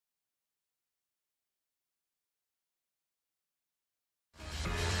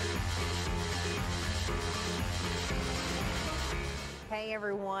Hey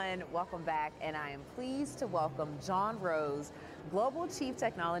everyone, welcome back, and I am pleased to welcome John Roese, Global Chief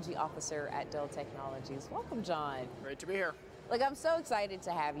Technology Officer at Dell Technologies. Welcome, John. Great to be here. Look, I'm so excited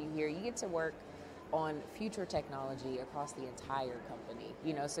to have you here. You get to work on future technology across the entire company.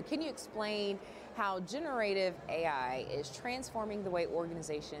 So can you explain how generative AI is transforming the way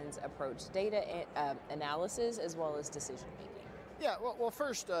organizations approach data analysis as well as decision making? Yeah, well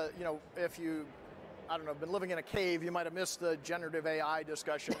first, if you been living in a cave, you might have missed the generative AI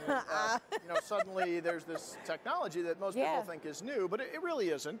discussion. Suddenly there's this technology that most people think is new, but it really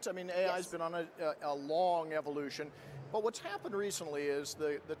isn't. I mean, AI's been on a long evolution. But what's happened recently is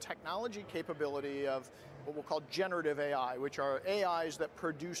the technology capability of what we'll call generative AI, which are AIs that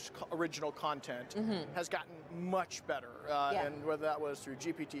produce original content, has gotten much better. And whether that was through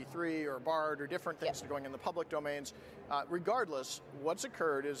GPT-3 or BARD or different things going in the public domains, regardless, what's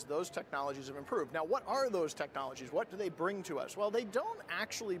occurred is those technologies have improved. Now, what are those technologies? What do they bring to us? Well, they don't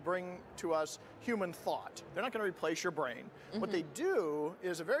actually bring to us human thought. They're not going to replace your brain. What they do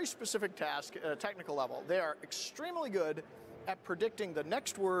is a very specific task at a technical level. They are extremely good at predicting the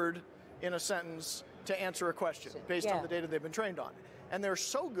next word in a sentence to answer a question based on the data they've been trained on. And they're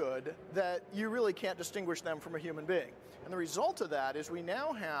so good that you really can't distinguish them from a human being. And the result of that is we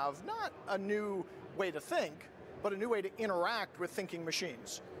now have not a new way to think, but a new way to interact with thinking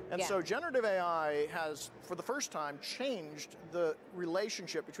machines. And so generative AI has, for the first time, changed the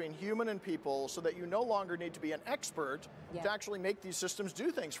relationship between human and people so that you no longer need to be an expert to actually make these systems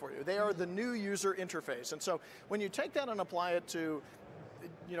do things for you. They are the new user interface. And so when you take that and apply it to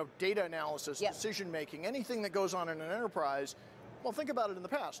data analysis, decision making, anything that goes on in an enterprise, well, think about it in the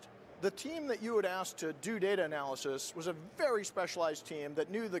past. The team that you would ask to do data analysis was a very specialized team that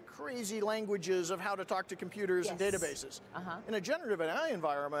knew the crazy languages of how to talk to computers and databases. In a generative AI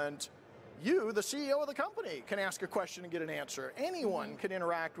environment, you, the CEO of the company, can ask a question and get an answer. Anyone can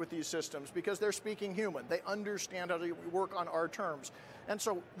interact with these systems because they're speaking human. They understand how to work on our terms. And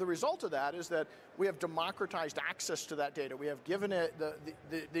so the result of that is that we have democratized access to that data. We have given it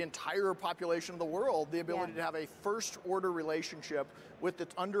the entire population of the world the ability to have a first-order relationship with the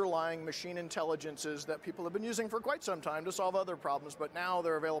underlying machine intelligences that people have been using for quite some time to solve other problems, but now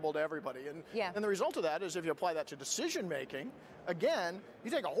they're available to everybody. And the result of that is if you apply that to decision-making, again,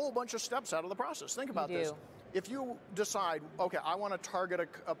 you take a whole bunch of steps out of the process. Think about this. If you decide, okay, I want to target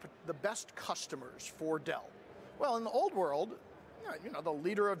the best customers for Dell. Well, in the old world, the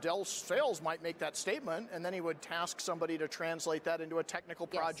leader of Dell's sales might make that statement, and then he would task somebody to translate that into a technical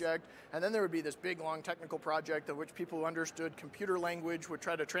project, and then there would be this big, long technical project of which people who understood computer language would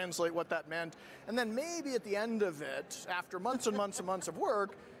try to translate what that meant, and then maybe at the end of it, after months and months and months of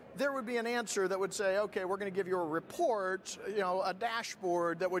work, there would be an answer that would say, okay, we're going to give you a report, a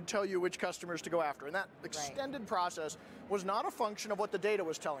dashboard that would tell you which customers to go after. And that extended process was not a function of what the data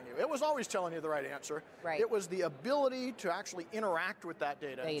was telling you. It was always telling you the right answer. It was the ability to actually interact with that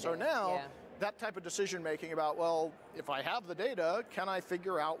data. So now, that type of decision making about, well, if I have the data, can I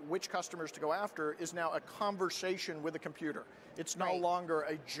figure out which customers to go after is now a conversation with a computer. It's no longer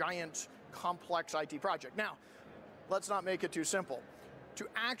a giant, complex IT project. Now, let's not make it too simple. To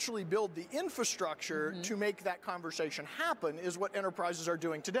actually build the infrastructure to make that conversation happen is what enterprises are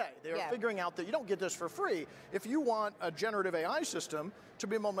doing today. They are figuring out that you don't get this for free. If you want a generative AI system to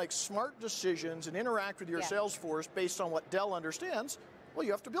be able to make smart decisions and interact with your sales force based on what Dell understands, well,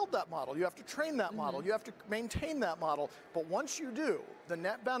 you have to build that model. You have to train that model. You have to maintain that model. But once you do, the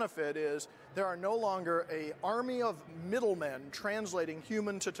net benefit is there are no longer an army of middlemen translating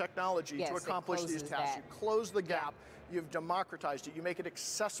human to technology to accomplish these tasks. You close the gap. You've democratized it. You make it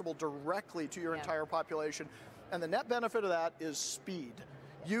accessible directly to your entire population. And the net benefit of that is speed.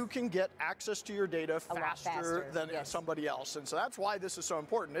 You can get access to your data faster than somebody else. And so that's why this is so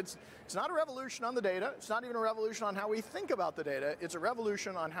important. It's not a revolution on the data. It's not even a revolution on how we think about the data. It's a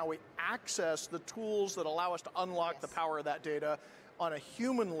revolution on how we access the tools that allow us to unlock the power of that data on a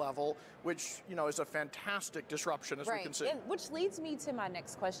human level, which is a fantastic disruption, as we can see. And which leads me to my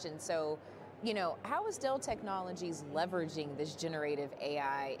next question. So, how is Dell Technologies leveraging this generative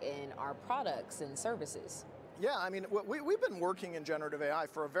AI in our products and services? Yeah, I mean, we've been working in generative AI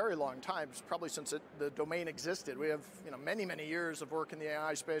for a very long time, probably since the domain existed. We have many, many years of work in the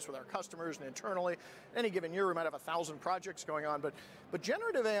AI space with our customers and internally. Any given year, we might have 1,000 projects going on. But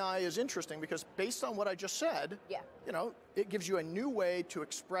generative AI is interesting because based on what I just said, it gives you a new way to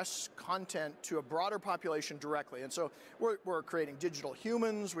express content to a broader population directly. And so we're creating digital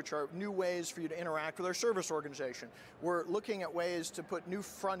humans, which are new ways for you to interact with our service organization. We're looking at ways to put new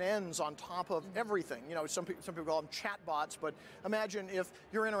front ends on top of everything. Some some people call them chatbots, but imagine if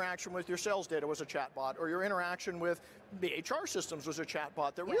your interaction with your sales data was a chatbot, or your interaction with the HR systems was a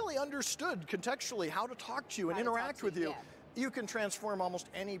chatbot that really understood contextually how to talk to you and interact with you. Yeah. You can transform almost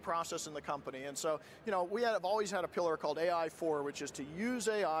any process in the company. And so, we have always had a pillar called AI4, which is to use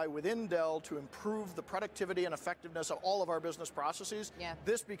AI within Dell to improve the productivity and effectiveness of all of our business processes. Yeah.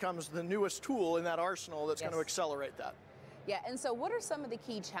 This becomes the newest tool in that arsenal that's going to accelerate that. Yeah, and so what are some of the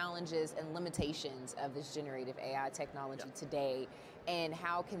key challenges and limitations of this generative AI technology today, and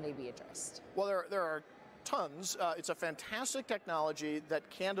how can they be addressed? Well, there are tons. It's a fantastic technology that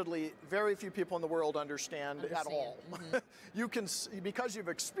candidly very few people in the world understand. At all. Mm-hmm. You can, because you've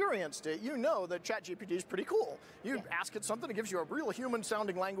experienced it, you know that ChatGPT is pretty cool. You ask it something, it gives you a real human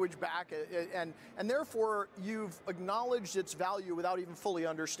sounding language back, and therefore you've acknowledged its value without even fully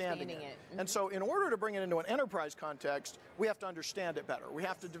understanding it. Mm-hmm. And so in order to bring it into an enterprise context, we have to understand it better. We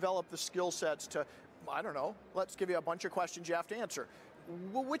have to develop the skill sets to, I don't know, let's give you a bunch of questions you have to answer.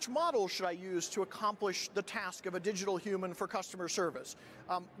 Well, which model should I use to accomplish the task of a digital human for customer service?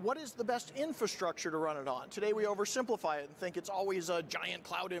 What is the best infrastructure to run it on? Today we oversimplify it and think it's always a giant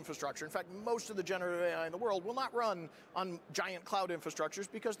cloud infrastructure. In fact, most of the generative AI in the world will not run on giant cloud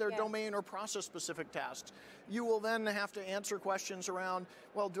infrastructures because they're domain or process specific tasks. You will then have to answer questions around,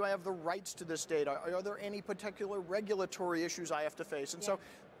 well, do I have the rights to this data? Are there any particular regulatory issues I have to face? And so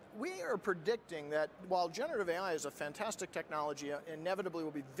we are predicting that while generative AI is a fantastic technology, inevitably will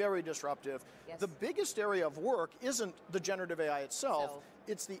be very disruptive, the biggest area of work isn't the generative AI itself,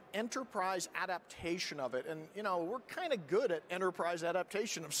 it's the enterprise adaptation of it. And we're kind of good at enterprise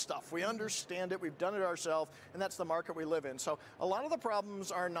adaptation of stuff. We understand it, we've done it ourselves, and that's the market we live in. So a lot of the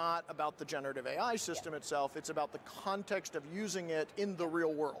problems are not about the generative AI system itself, it's about the context of using it in the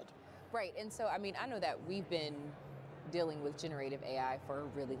real world. Right, and so I know that we've been dealing with generative AI for a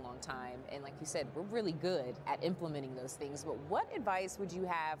really long time, and like you said, we're really good at implementing those things, but what advice would you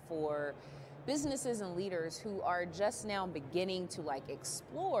have for businesses and leaders who are just now beginning to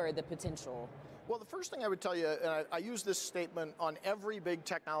explore the potential? Well, the first thing I would tell you, and I use this statement on every big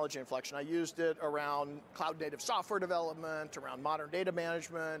technology inflection. I used it around cloud native software development, around modern data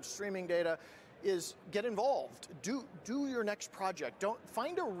management, streaming data, is get involved. Do your next project. Don't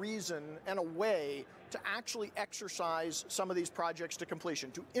find a reason and a way to actually exercise some of these projects to completion,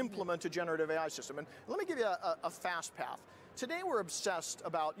 to implement a generative AI system. And let me give you a fast path. Today we're obsessed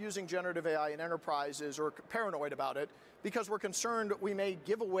about using generative AI in enterprises, or paranoid about it, because we're concerned we may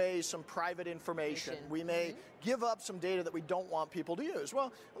give away some private information. We may give up some data that we don't want people to use.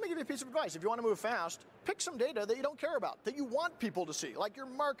 Well, let me give you a piece of advice. If you want to move fast, pick some data that you don't care about, that you want people to see, like your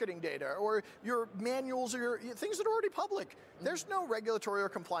marketing data or your manuals or your things that are already public. There's no regulatory or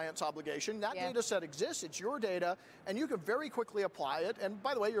compliance obligation. That data set exists, it's your data, and you can very quickly apply it. And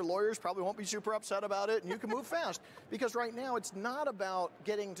by the way, your lawyers probably won't be super upset about it, and you can move fast. Because right now it's not about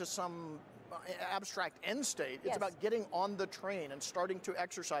getting to some abstract end state. It's about getting on the train and starting to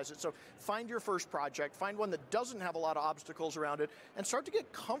exercise it. So find your first project, find one that doesn't have a lot of obstacles around it, and start to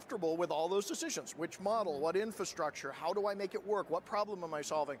get comfortable with all those decisions. Which model, what infrastructure, how do I make it work, what problem am I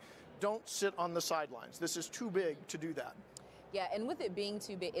solving? Don't sit on the sidelines. This is too big to do that. Yeah, and with it being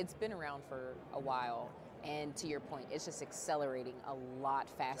too big, it's been around for a while. And to your point, it's just accelerating a lot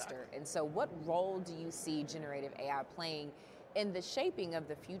faster. And so what role do you see generative AI playing in the shaping of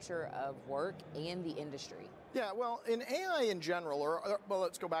the future of work and the industry? Yeah, well, in AI in general, or well,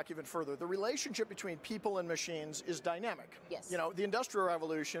 let's go back even further, the relationship between people and machines is dynamic. Yes. The Industrial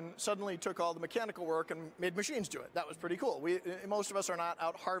Revolution suddenly took all the mechanical work and made machines do it. That was pretty cool. Most of us are not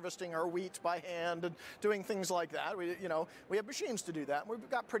out harvesting our wheat by hand and doing things like that. We have machines to do that, and we've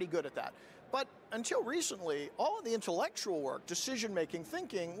got pretty good at that. But until recently, all of the intellectual work, decision-making,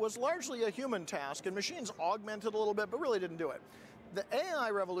 thinking, was largely a human task, and machines augmented a little bit, but really didn't do it. The AI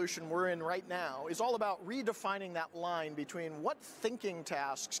revolution we're in right now is all about redefining that line between what thinking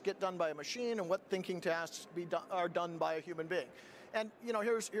tasks get done by a machine and what thinking tasks are done by a human being. And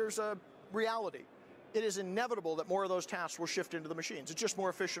here's a reality. It is inevitable that more of those tasks will shift into the machines. It's just more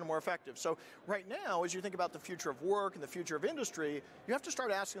efficient and more effective. So right now, as you think about the future of work and the future of industry, you have to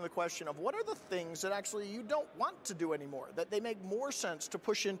start asking the question of what are the things that actually you don't want to do anymore, that they make more sense to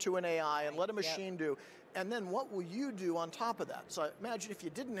push into an AI and let a machine do. And then what will you do on top of that? So imagine if you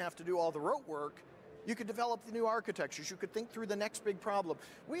didn't have to do all the rote work, you could develop the new architectures. You could think through the next big problem.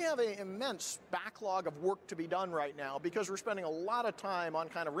 We have an immense backlog of work to be done right now because we're spending a lot of time on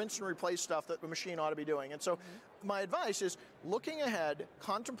kind of rinse and replace stuff that the machine ought to be doing. And so my advice is looking ahead,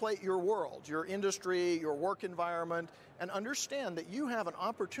 contemplate your world, your industry, your work environment, and understand that you have an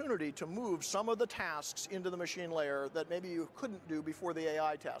opportunity to move some of the tasks into the machine layer that maybe you couldn't do before the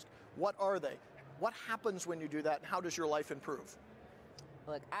AI task. What are they? What happens when you do that, and how does your life improve?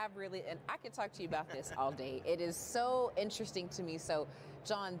 Look, and I could talk to you about this all day. It is so interesting to me. So,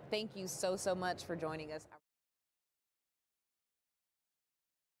 John, thank you so much for joining us.